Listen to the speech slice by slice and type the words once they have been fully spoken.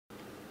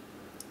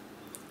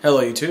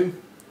Hello YouTube.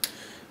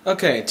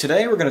 Okay,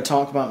 today we're going to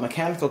talk about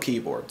mechanical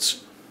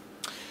keyboards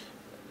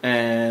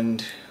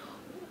and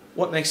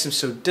what makes them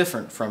so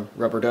different from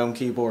rubber dome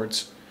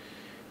keyboards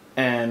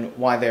and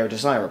why they are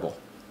desirable.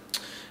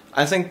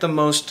 I think the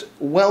most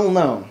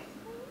well-known,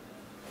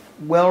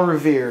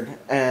 well-revered,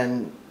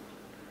 and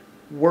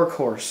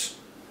workhorse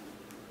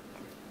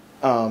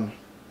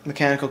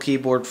mechanical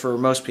keyboard for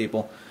most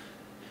people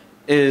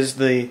is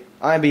the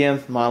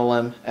IBM Model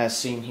M as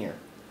seen here.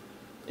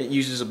 It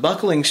uses a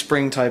buckling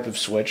spring type of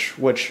switch,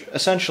 which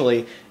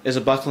essentially is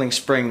a buckling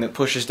spring that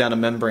pushes down a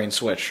membrane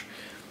switch.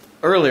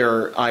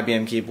 Earlier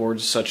IBM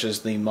keyboards, such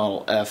as the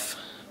Model F,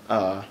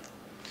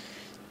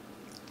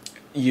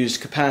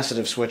 used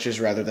capacitive switches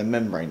rather than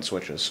membrane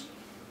switches.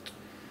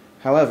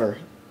 However,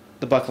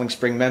 the buckling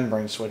spring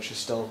membrane switch has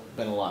still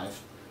been alive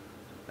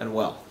and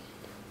well.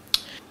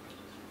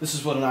 This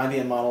is what an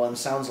IBM Model M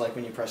sounds like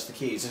when you press the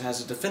keys. It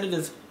has a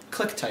definitive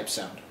click type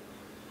sound.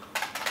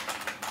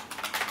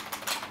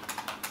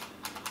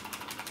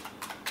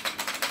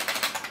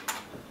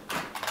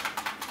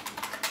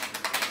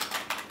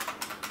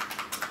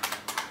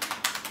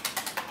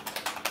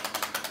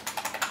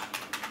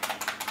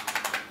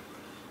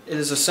 It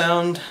is a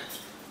sound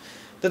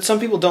that some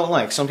people don't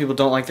like. Some people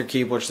don't like their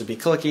keyboards to be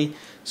clicky.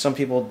 Some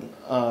people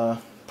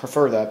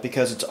prefer that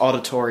because it's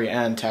auditory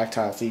and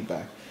tactile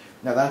feedback.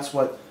 Now that's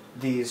what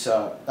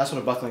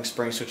a buckling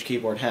spring switch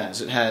keyboard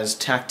has. It has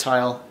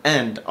tactile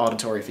and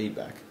auditory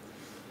feedback,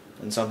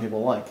 and some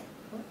people like.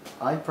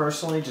 I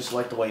personally just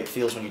like the way it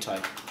feels when you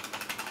type.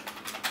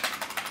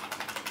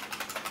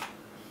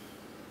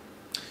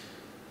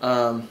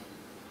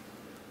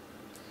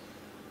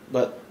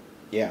 But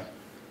yeah.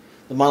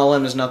 The Model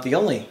M is not the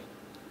only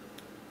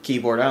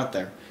keyboard out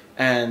there,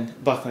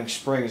 and buckling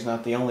spring is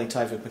not the only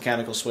type of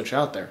mechanical switch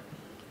out there.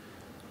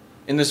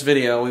 In this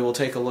video, we will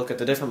take a look at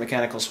the different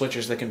mechanical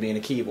switches that can be in a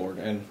keyboard,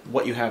 and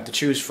what you have to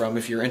choose from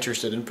if you're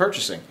interested in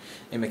purchasing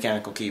a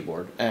mechanical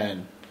keyboard,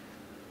 and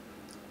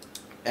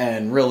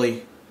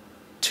really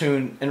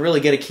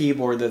get a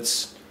keyboard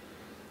that's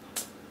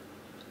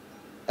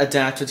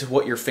adapted to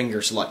what your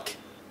fingers like.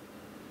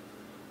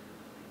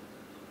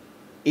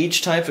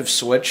 Each type of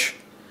switch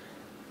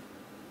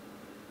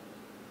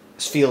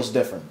feels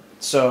different.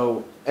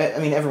 So, I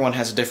mean, everyone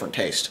has a different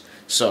taste.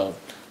 So,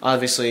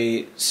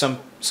 obviously,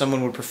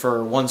 someone would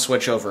prefer one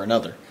switch over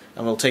another.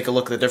 And we'll take a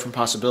look at the different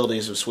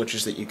possibilities of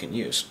switches that you can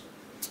use,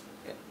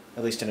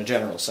 at least in a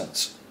general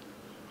sense.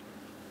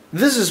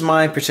 This is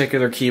my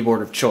particular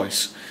keyboard of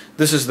choice.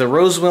 This is the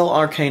Roswell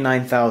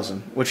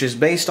RK9000, which is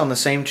based on the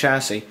same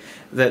chassis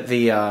that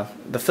the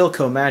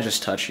Philco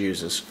Magistouch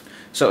uses.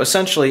 So,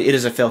 essentially, it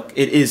is a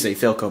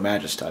Philco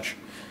Magistouch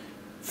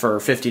for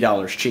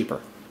 $50 cheaper.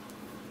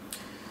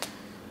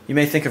 You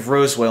may think of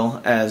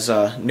Roswell as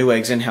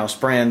Newegg's in-house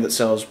brand that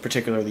sells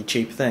particularly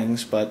cheap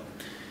things, but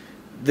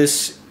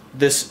this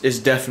is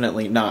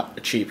definitely not a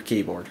cheap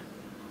keyboard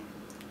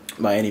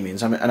by any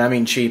means. And I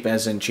mean cheap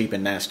as in cheap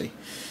and nasty.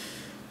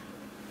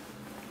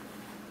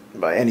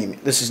 By any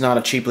means, this is not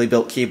a cheaply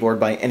built keyboard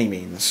by any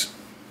means.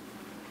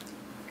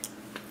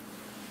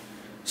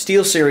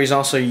 SteelSeries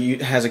also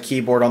has a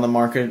keyboard on the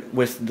market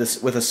with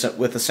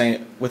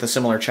a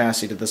similar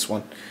chassis to this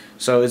one,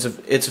 so it's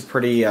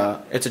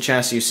a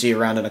chassis you see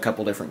around in a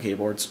couple different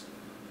keyboards.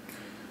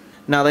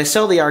 Now they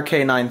sell the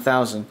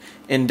RK9000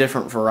 in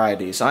different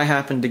varieties. I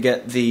happen to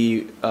get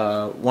the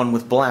one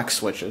with black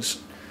switches.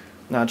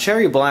 Now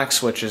cherry black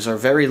switches are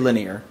very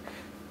linear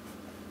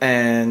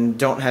and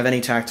don't have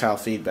any tactile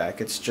feedback.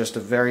 It's just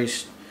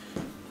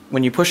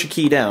when you push a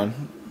key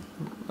down.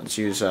 Let's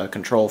use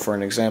Control for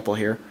an example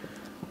here.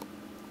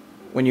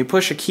 When you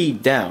push a key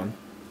down,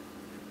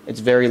 it's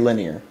very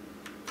linear.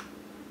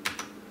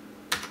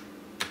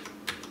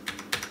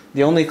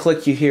 The only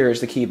click you hear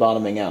is the key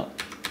bottoming out.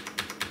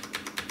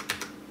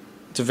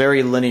 It's a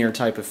very linear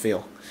type of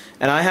feel.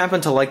 And I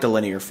happen to like the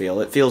linear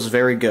feel. It feels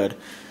very good.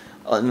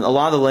 A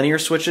lot of the linear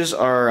switches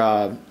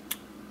are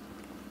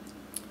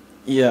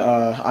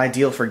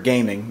ideal for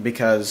gaming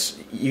because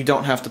you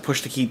don't have to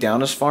push the key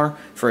down as far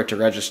for it to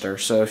register.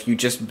 So if you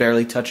just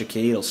barely touch a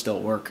key, it'll still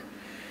work.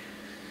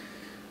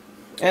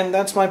 And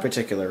that's my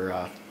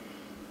particular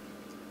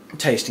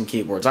taste in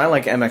keyboards. I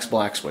like MX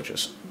black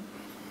switches.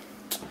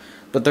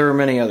 But there are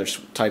many other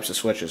types of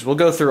switches. We'll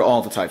go through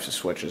all the types of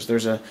switches.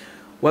 There's a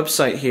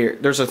website here.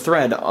 There's a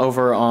thread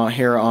over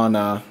here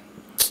on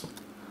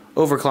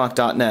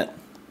overclock.net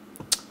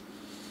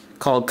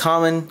called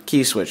Common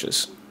Key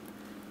Switches.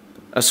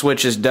 A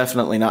switch is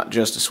definitely not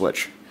just a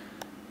switch.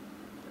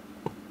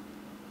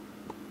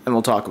 And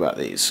we'll talk about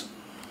these.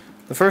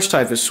 The first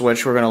type of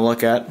switch we're going to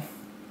look at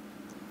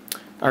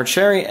are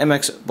Cherry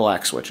MX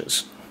black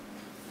switches.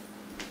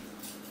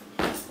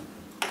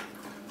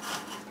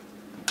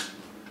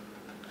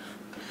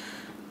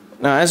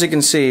 Now, as you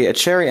can see, a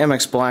Cherry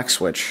MX black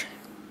switch.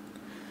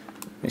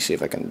 Let me see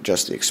if I can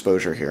adjust the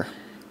exposure here.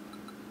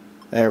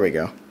 There we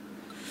go.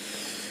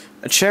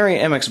 A Cherry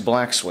MX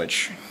black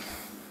switch.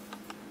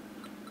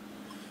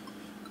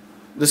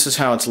 This is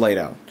how it's laid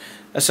out.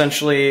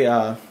 Essentially,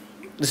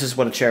 This is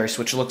what a cherry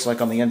switch looks like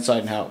on the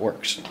inside and how it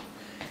works.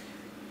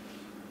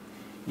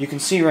 You can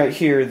see right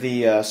here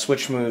the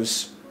switch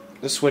moves.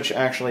 The switch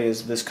actually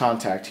is this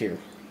contact here.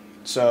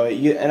 So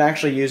it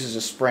actually uses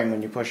a spring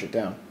when you push it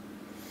down.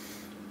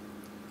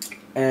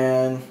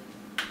 And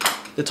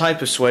the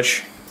type of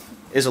switch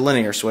is a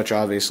linear switch,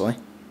 obviously.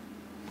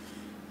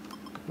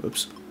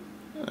 Whoops.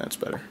 That's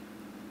better.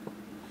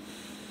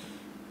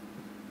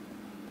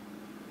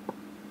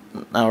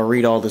 I'll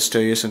read all this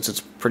to you since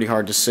it's pretty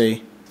hard to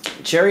see.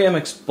 Cherry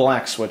MX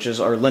Black switches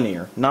are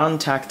linear,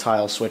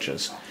 non-tactile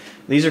switches.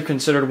 These are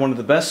considered one of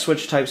the best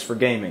switch types for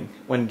gaming.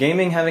 When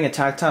gaming, having a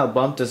tactile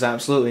bump does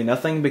absolutely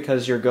nothing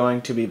because you're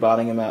going to be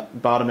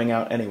bottoming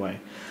out anyway.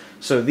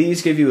 So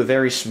these give you a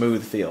very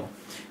smooth feel.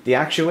 The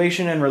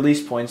actuation and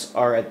release points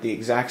are at the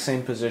exact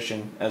same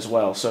position as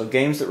well, so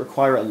games that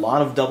require a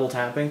lot of double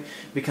tapping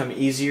become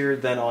easier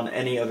than on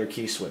any other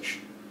key switch.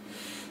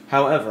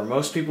 However,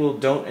 most people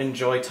don't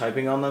enjoy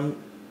typing on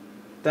them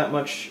that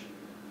much,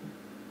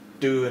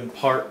 due in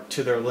part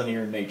to their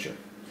linear nature.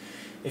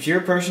 If you're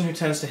a person who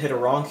tends to hit a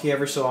wrong key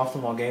ever so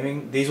often while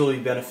gaming, these will be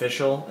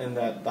beneficial in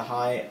that the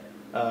high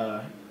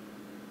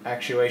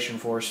actuation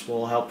force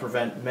will help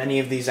prevent many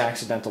of these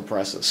accidental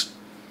presses.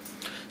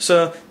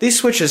 So these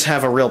switches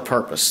have a real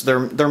purpose. They're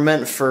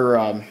meant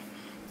for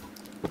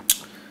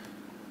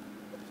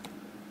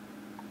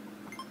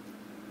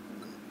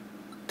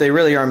they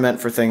really are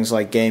meant for things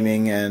like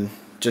gaming and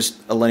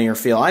just a linear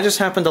feel. I just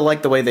happen to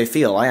like the way they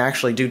feel. I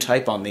actually do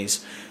type on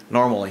these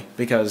normally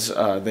because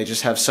they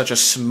just have such a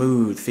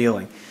smooth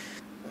feeling.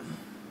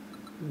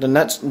 The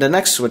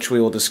next switch we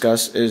will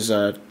discuss is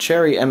a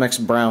Cherry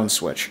MX Brown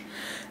switch,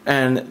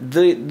 and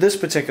this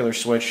particular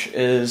switch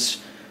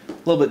is a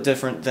little bit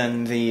different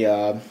than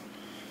the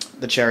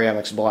Cherry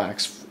MX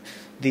Blacks.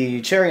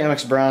 The Cherry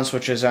MX Brown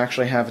switches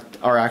actually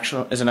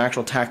is an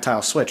actual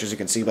tactile switch, as you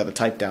can see by the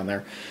type down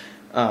there.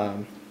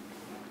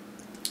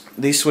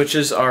 These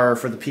switches are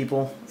for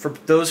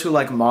those who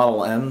like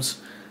Model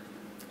M's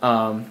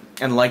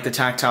and like the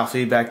tactile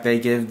feedback they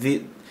give.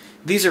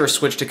 These are a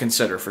switch to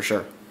consider for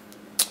sure.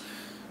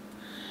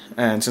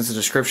 And since the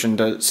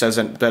description says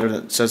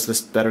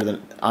this better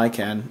than I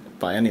can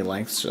by any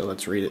length, so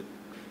let's read it.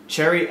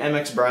 Cherry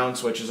MX Brown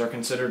switches are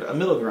considered a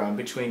middle ground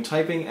between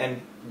typing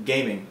and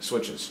gaming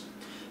switches.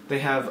 They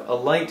have a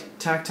light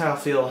tactile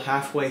feel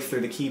halfway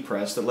through the key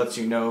press that lets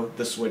you know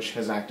the switch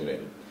has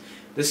activated.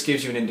 This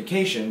gives you an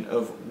indication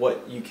of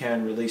what you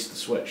can release the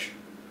switch.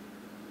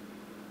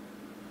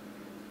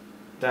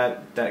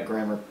 That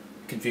grammar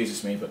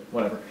confuses me, but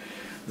whatever.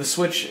 The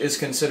switch is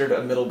considered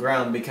a middle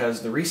ground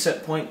because the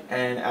reset point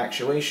and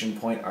actuation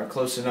point are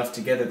close enough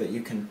together that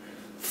you can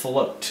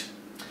float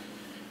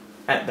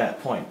at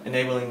that point,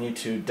 enabling you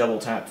to double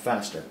tap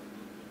faster.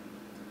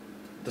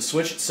 The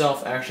switch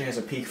itself actually has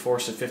a peak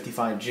force of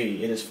 55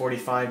 G. It is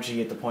 45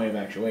 G at the point of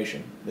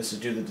actuation. This is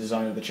due to the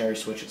design of the Cherry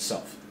switch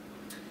itself.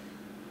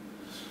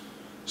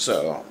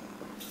 So,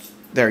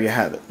 there you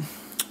have it.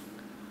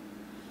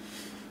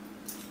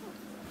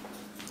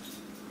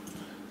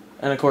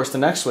 And of course the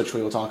next switch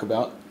we will talk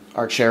about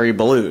are Cherry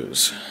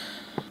Blues.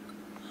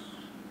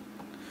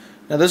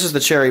 Now this is the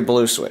Cherry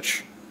Blue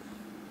switch.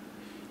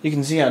 You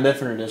can see how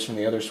different it is from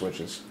the other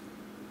switches.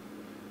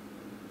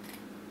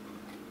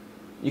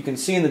 You can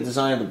see in the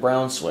design of the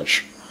brown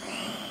switch.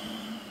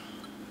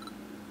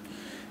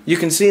 You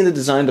can see in the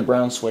design of the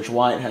brown switch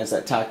why it has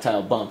that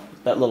tactile bump,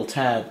 that little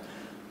tab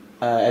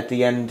at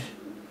the end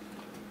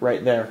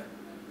right there.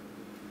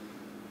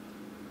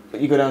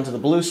 But you go down to the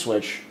blue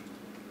switch,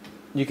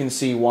 you can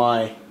see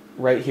why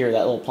right here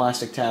that little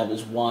plastic tab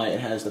is why it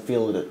has the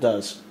feel that it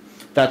does.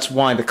 That's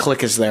why the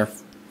click is there,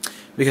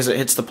 because it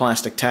hits the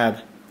plastic tab.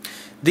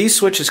 These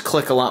switches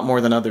click a lot more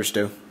than others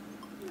do.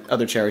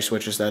 Other Cherry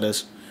switches, that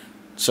is.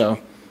 So,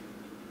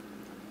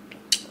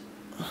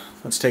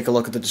 let's take a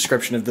look at the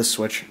description of this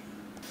switch.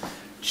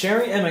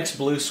 Cherry MX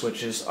Blue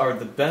switches are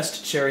the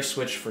best Cherry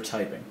switch for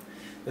typing.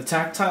 The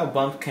tactile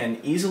bump can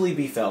easily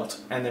be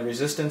felt, and the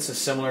resistance is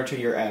similar to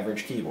your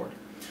average keyboard.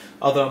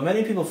 Although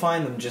many people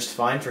find them just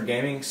fine for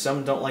gaming,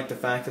 some don't like the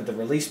fact that the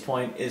release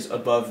point is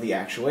above the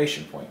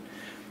actuation point.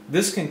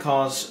 This can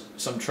cause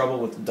some trouble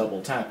with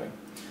double tapping.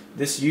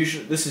 This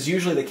is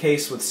usually the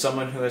case with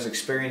someone who has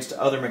experienced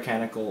other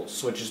mechanical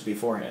switches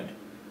beforehand.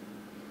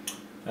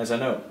 As I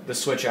note, the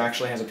switch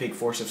actually has a peak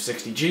force of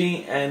 60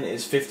 G and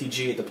is 50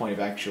 G at the point of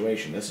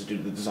actuation. This is due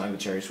to the design of the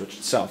Cherry switch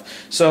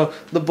itself. So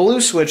the blue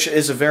switch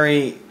is a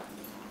very,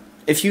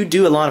 if you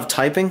do a lot of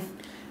typing,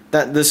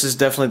 this is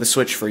definitely the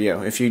switch for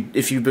you. If you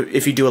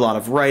do a lot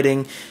of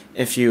writing,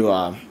 if you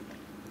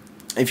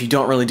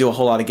don't really do a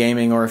whole lot of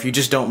gaming, or if you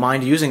just don't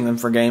mind using them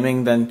for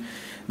gaming, then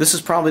this is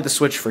probably the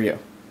switch for you.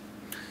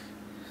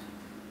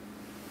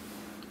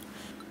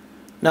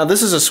 Now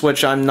this is a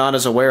switch I'm not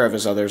as aware of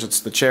as others.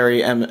 It's the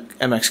Cherry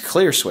MX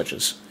Clear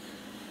switches.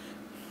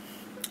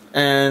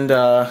 And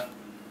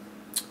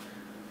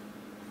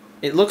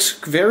it looks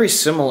very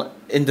similar.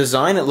 In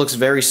design it looks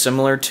very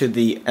similar to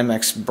the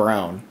MX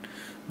Brown.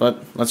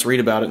 But let's read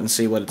about it and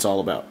see what it's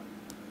all about.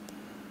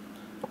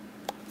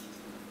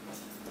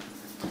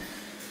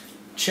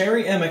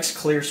 Cherry MX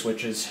Clear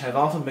switches have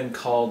often been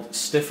called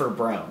stiffer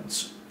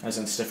browns. as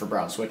in stiffer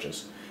brown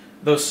switches,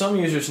 though some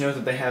users note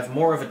that they have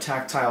more of a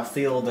tactile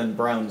feel than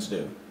browns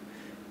do.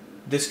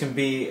 This can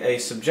be a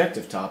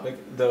subjective topic,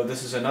 though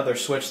this is another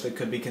switch that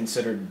could be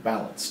considered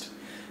balanced.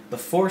 The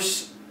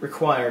force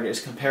required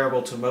is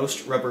comparable to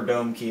most rubber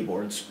dome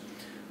keyboards,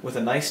 with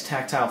a nice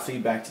tactile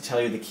feedback to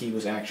tell you the key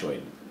was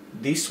actuated.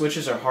 These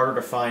switches are harder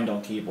to find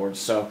on keyboards,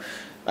 so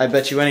I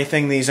bet you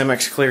anything these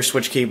MX Clear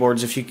switch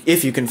keyboards,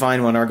 if you can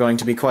find one, are going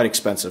to be quite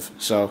expensive.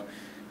 So,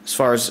 as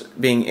far as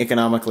being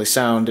economically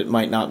sound, it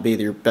might not be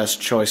your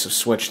best choice of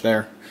switch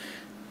there.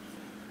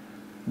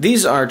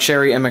 These are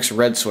Cherry MX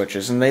Red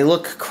switches, and they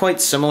look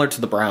quite similar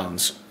to the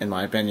browns, in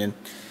my opinion,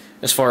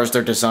 as far as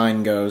their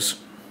design goes.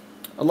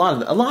 A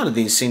lot of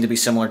these seem to be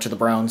similar to the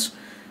browns,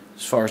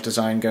 as far as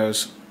design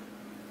goes.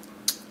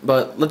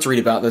 But let's read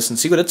about this and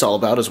see what it's all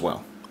about as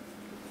well.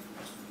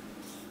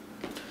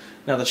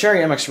 Now, the Cherry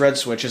MX Red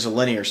switch is a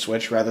linear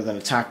switch rather than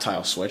a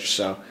tactile switch,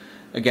 so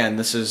again,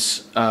 this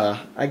is,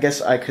 I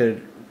guess I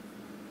could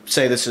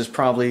say this is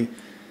probably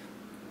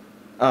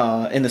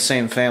in the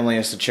same family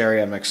as the Cherry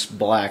MX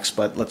Blacks,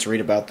 but let's read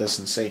about this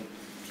and see.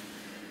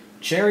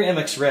 Cherry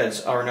MX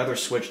Reds are another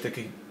switch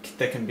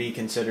that can be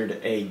considered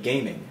a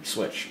gaming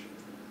switch.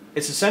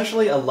 It's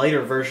essentially a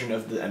lighter version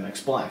of the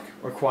MX Black,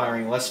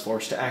 requiring less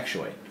force to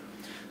actuate.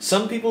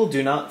 Some people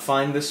do not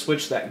find this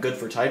switch that good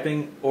for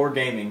typing or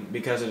gaming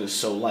because it is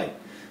so light,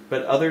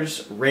 but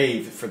others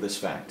rave for this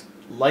fact.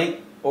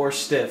 Light or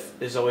stiff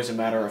is always a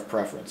matter of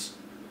preference.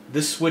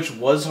 This switch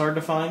was hard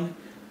to find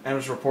and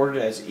was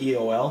reported as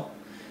EOL,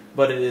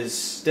 but it is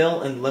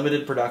still in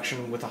limited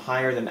production with a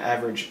higher than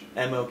average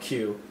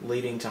MOQ,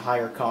 leading to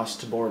higher costs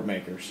to board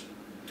makers.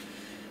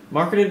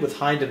 Marketed with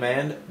high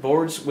demand,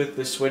 boards with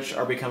this switch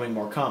are becoming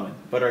more common,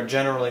 but are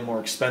generally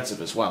more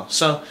expensive as well.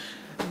 So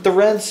the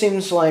red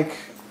seems like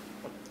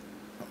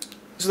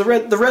the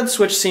red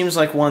switch seems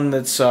like one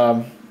that's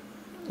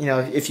you know,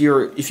 if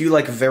you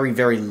like very,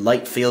 very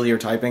light feel to your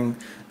typing,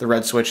 the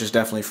red switch is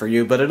definitely for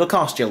you, but it'll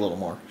cost you a little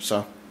more.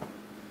 So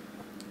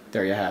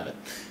there you have it.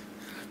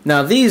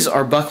 Now these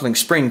are buckling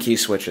spring key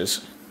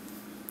switches.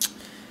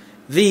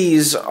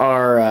 These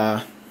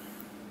are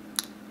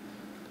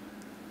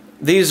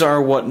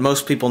what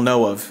most people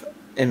know of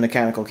in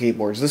mechanical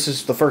keyboards. This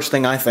is the first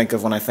thing I think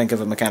of when I think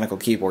of a mechanical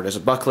keyboard, is a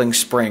buckling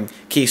spring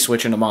key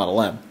switch in a Model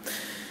M.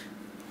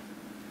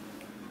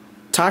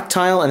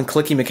 Tactile and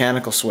clicky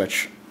mechanical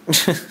switch.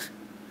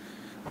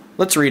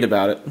 Let's read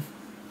about it.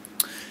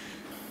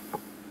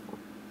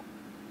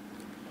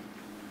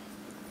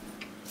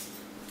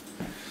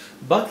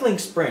 Buckling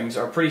springs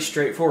are pretty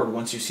straightforward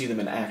once you see them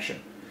in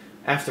action.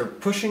 After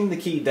pushing the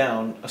key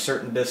down a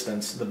certain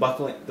distance,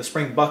 the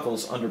spring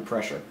buckles under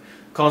pressure,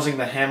 causing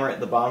the hammer at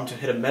the bottom to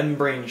hit a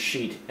membrane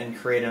sheet and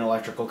create an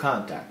electrical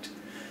contact.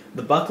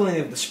 The buckling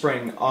of the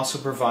spring also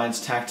provides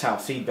tactile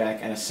feedback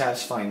and a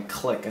satisfying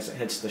click as it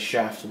hits the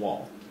shaft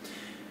wall.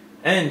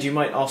 And you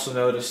might also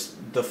notice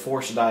the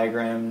force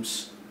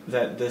diagrams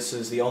that this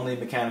is the only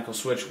mechanical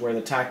switch where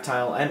the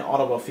tactile and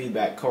audible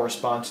feedback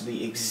correspond to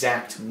the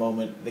exact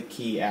moment the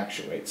key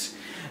actuates.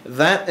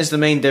 That is the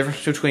main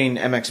difference between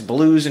MX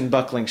Blues and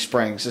buckling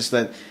springs, is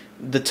that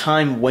the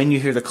time when you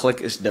hear the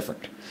click is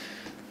different.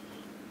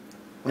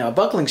 Now,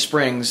 buckling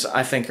springs,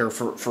 I think, are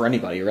for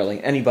anybody,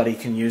 really. Anybody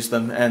can use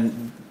them,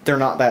 and they're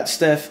not that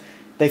stiff.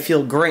 They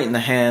feel great in the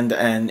hand,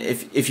 and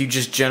if you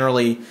just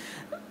generally...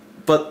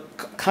 But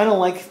kind of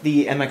like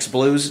the MX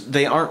Blues,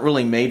 they aren't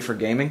really made for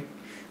gaming.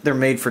 They're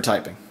made for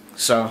typing.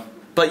 So,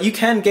 but you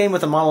can game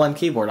with a Model M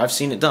keyboard. I've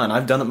seen it done.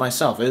 I've done it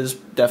myself. It is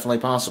definitely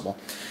possible.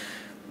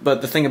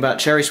 But the thing about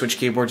Cherry Switch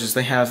keyboards is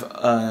they have...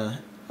 a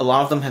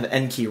lot of them have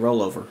N-key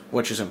rollover,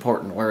 which is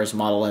important, whereas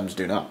Model M's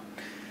do not.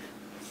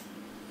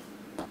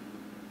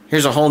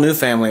 Here's a whole new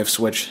family of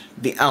switch,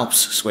 the Alps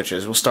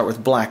switches. We'll start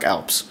with Black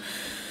Alps.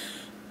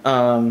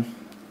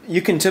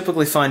 You can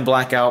typically find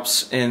Black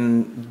Alps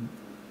in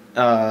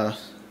Dell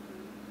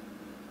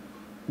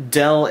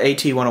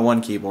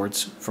AT101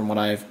 keyboards, from what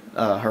I've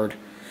heard.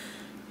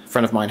 A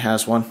friend of mine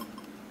has one.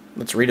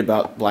 Let's read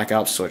about Black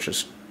Alps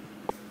switches.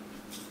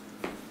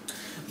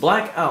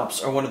 Black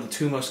Alps are one of the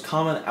two most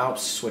common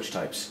Alps switch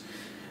types.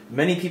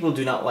 Many people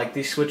do not like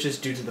these switches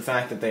due to the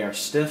fact that they are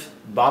stiff,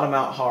 bottom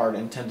out hard,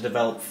 and tend to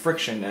develop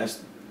friction in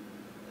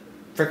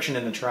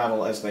the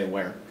travel as they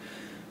wear.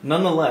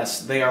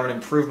 Nonetheless, they are an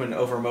improvement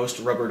over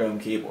most rubber dome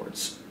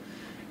keyboards.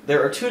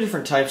 There are two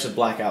different types of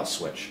Black Alps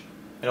switch.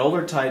 An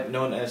older type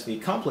known as the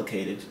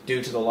complicated,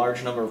 due to the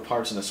large number of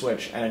parts in the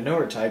switch, and a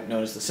newer type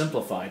known as the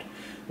simplified,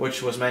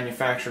 which was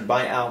manufactured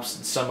by Alps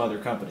and some other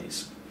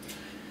companies.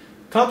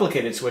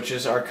 Complicated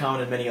switches are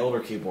common in many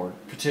older keyboards,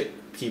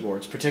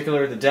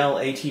 particularly the Dell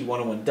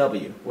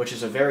AT101W, which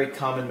is a very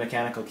common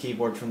mechanical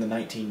keyboard from the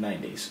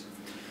 1990s.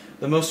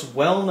 The most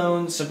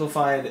well-known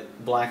simplified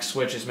black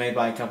switch is made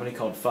by a company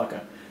called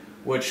Fuka,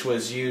 which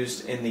was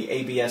used in the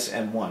ABS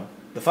M1.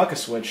 The Fuka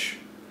switch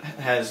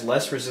has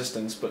less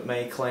resistance, but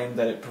may claim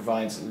that it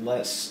provides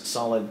less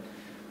solid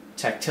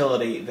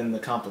tactility than the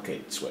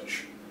complicated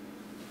switch.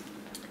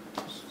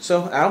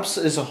 So Alps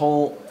is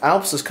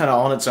kind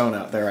of on its own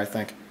out there, I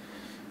think.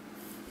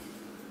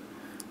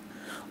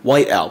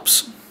 White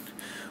Alps.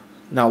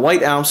 Now,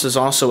 White Alps is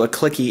also a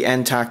clicky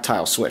and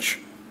tactile switch.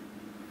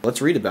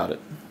 Let's read about it.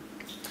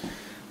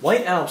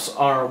 White Alps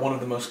are one of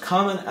the most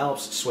common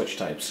Alps switch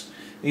types.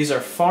 These are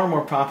far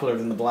more popular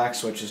than the black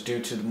switches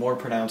due to the more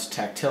pronounced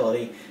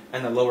tactility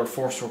and the lower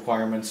force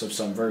requirements of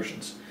some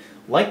versions.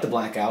 Like the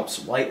black Alps,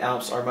 White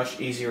Alps are much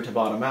easier to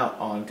bottom out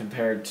on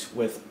compared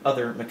with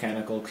other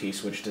mechanical key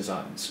switch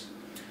designs.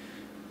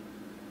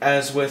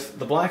 As with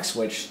the black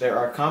switch, there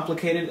are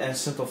complicated and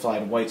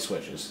simplified white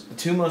switches. The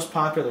two most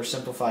popular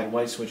simplified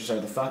white switches are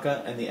the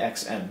FUCA and the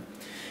XM.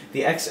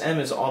 The XM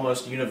is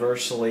almost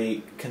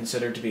universally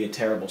considered to be a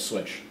terrible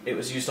switch. It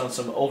was used on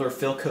some older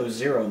Philco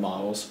Zero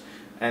models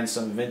and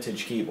some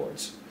vintage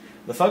keyboards.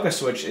 The FUCA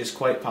switch is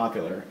quite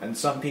popular, and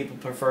some people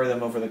prefer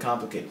them over the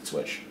complicated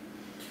switch.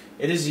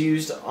 It is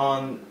used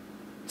on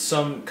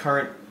some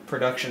current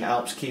production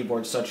Alps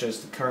keyboards such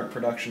as the current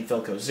production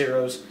Philco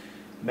Zeros,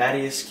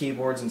 Matius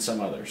keyboards, and some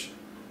others.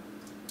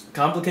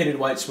 Complicated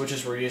white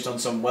switches were used on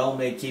some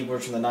well-made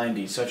keyboards from the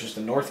 90s, such as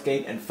the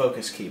Northgate and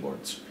Focus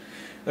keyboards.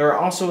 There are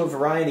also a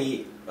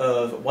variety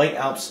of White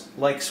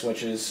Alps-like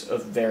switches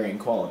of varying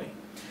quality.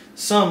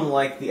 Some,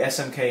 like the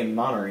SMK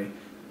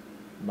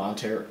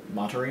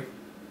Monterey,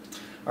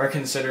 are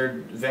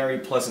considered very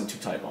pleasant to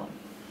type on.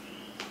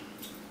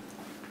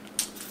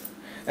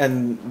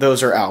 And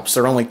those are Alps.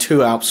 There are only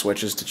 2 Alps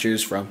switches to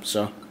choose from,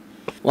 so.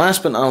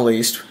 Last but not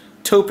least,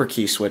 Topper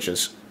key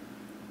switches.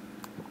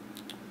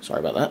 Sorry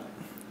about that.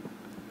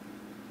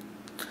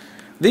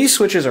 These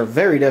switches are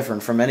very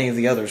different from any of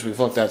the others we've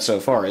looked at so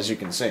far, as you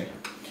can see.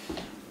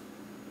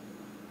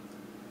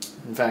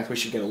 In fact, we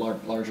should get a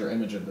larger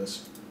image of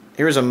this.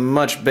 Here's a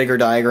much bigger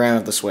diagram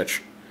of the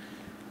switch.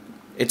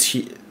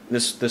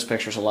 This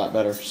picture's a lot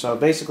better. So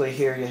basically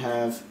here you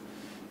have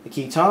the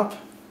key top,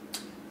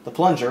 the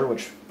plunger,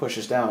 which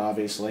pushes down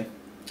obviously,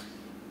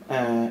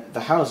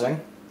 the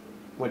housing,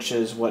 which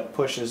is what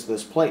pushes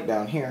this plate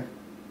down here,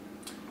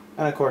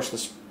 and of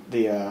course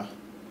the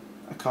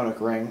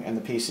conic ring and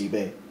the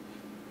PCB.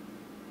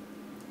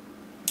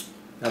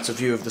 That's a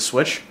view of the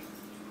switch,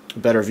 a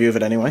better view of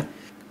it anyway.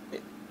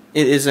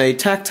 It is a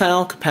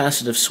tactile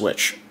capacitive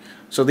switch.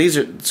 So this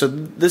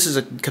is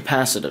a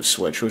capacitive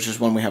switch, which is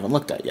one we haven't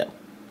looked at yet.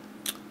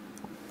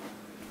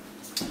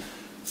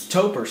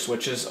 Topper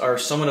switches are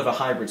somewhat of a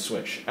hybrid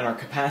switch and are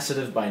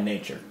capacitive by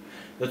nature.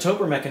 The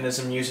Topper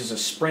mechanism uses a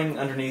spring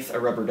underneath a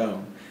rubber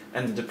dome,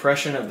 and the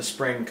depression of the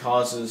spring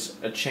causes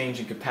a change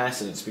in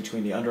capacitance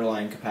between the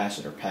underlying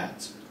capacitor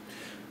pads.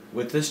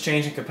 With this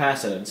change in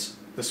capacitance,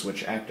 the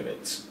switch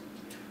activates.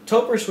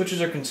 Topper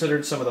switches are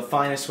considered some of the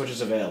finest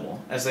switches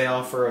available, as they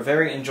offer a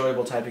very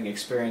enjoyable typing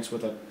experience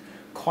with a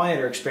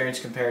quieter experience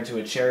compared to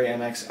a Cherry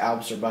MX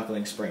Alps or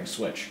buckling spring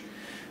switch.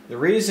 The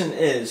reason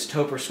is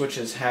Topper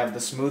switches have the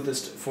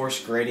smoothest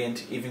force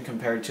gradient even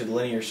compared to the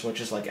linear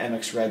switches like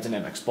MX Reds and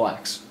MX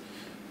Blacks.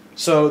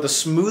 So the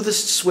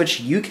smoothest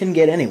switch you can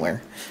get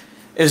anywhere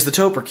is the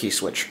Topper key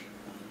switch.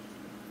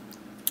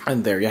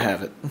 And there you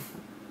have it.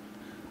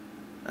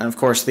 And of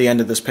course the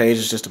end of this page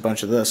is just a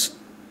bunch of this.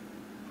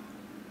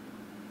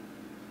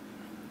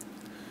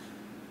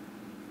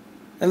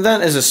 And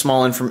that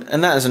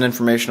is an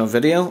informational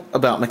video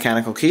about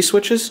mechanical key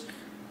switches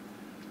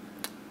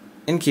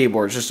and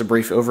keyboards. Just a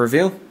brief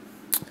overview.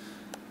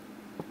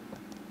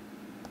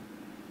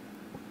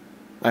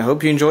 I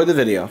hope you enjoyed the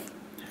video.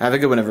 Have a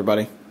good one,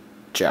 everybody.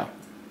 Ciao.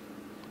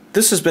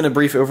 This has been a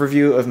brief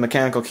overview of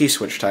mechanical key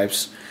switch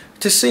types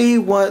to see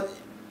what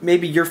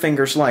maybe your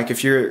fingers like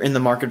if you're in the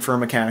market for a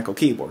mechanical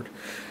keyboard.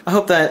 I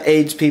hope this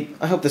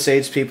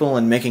aids people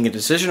in making a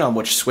decision on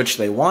which switch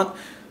they want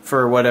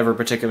for whatever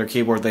particular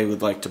keyboard they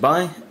would like to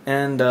buy.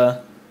 And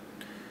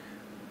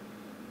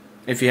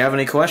if you have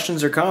any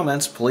questions or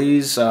comments,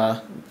 please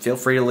feel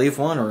free to leave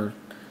one or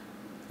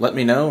let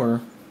me know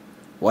or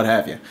what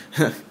have you.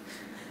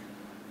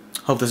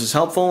 Hope this is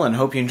helpful and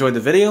hope you enjoyed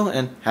the video,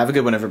 and have a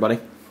good one, everybody.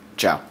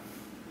 Ciao.